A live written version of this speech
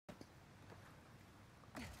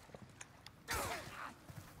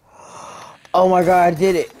Oh my god, I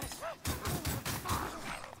did it.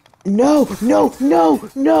 No, no, no,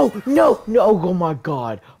 no, no, no. Oh my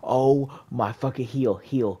god. Oh my fucking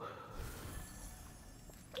heal.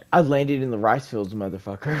 I landed in the rice fields,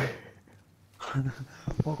 motherfucker.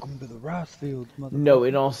 Welcome to the rice fields, No,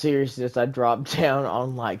 in motherfucker. all seriousness, I dropped down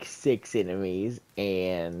on like 6 enemies,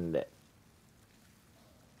 and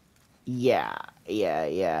yeah.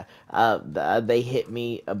 They hit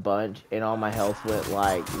me a bunch, and all my health went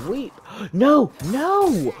like, wait, no!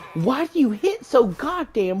 Why do you hit so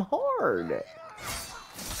goddamn hard?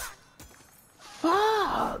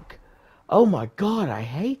 Fuck! Oh my god, I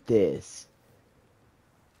hate this.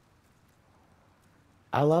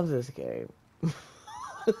 I love this game.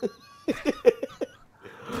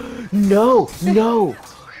 No!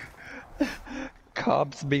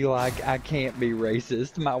 Cops be like, I can't be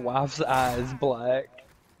racist. My wife's eye is black.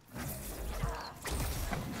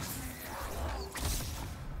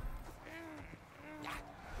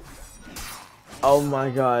 Oh my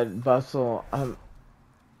god, Bustle, I'm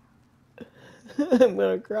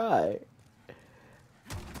gonna cry.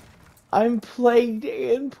 I'm plagued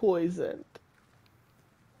and poisoned.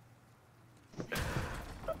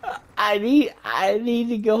 I need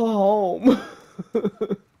to go home.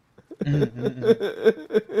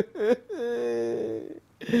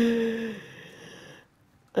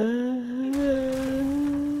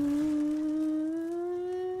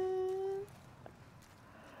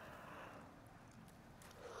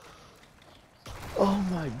 Oh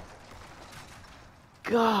my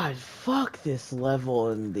god, fuck this level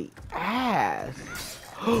in the ass.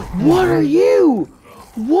 What are you?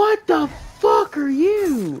 What the fuck are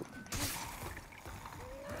you?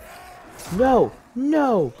 No.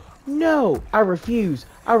 I refuse.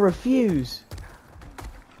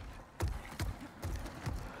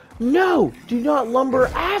 No, do not lumber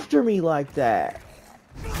after me like that.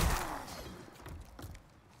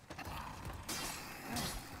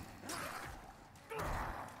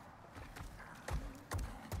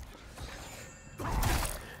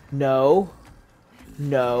 No.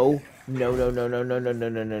 No.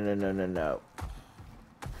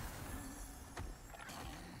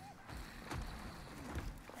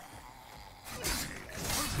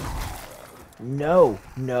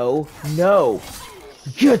 No.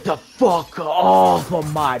 Get the fuck off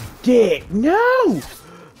of my dick. No.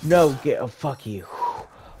 No, fuck you.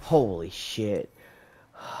 Holy shit.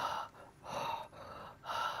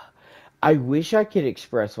 I wish I could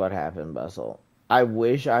express what happened, Bustle. I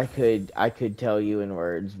wish I could tell you in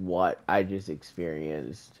words what I just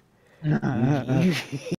experienced. You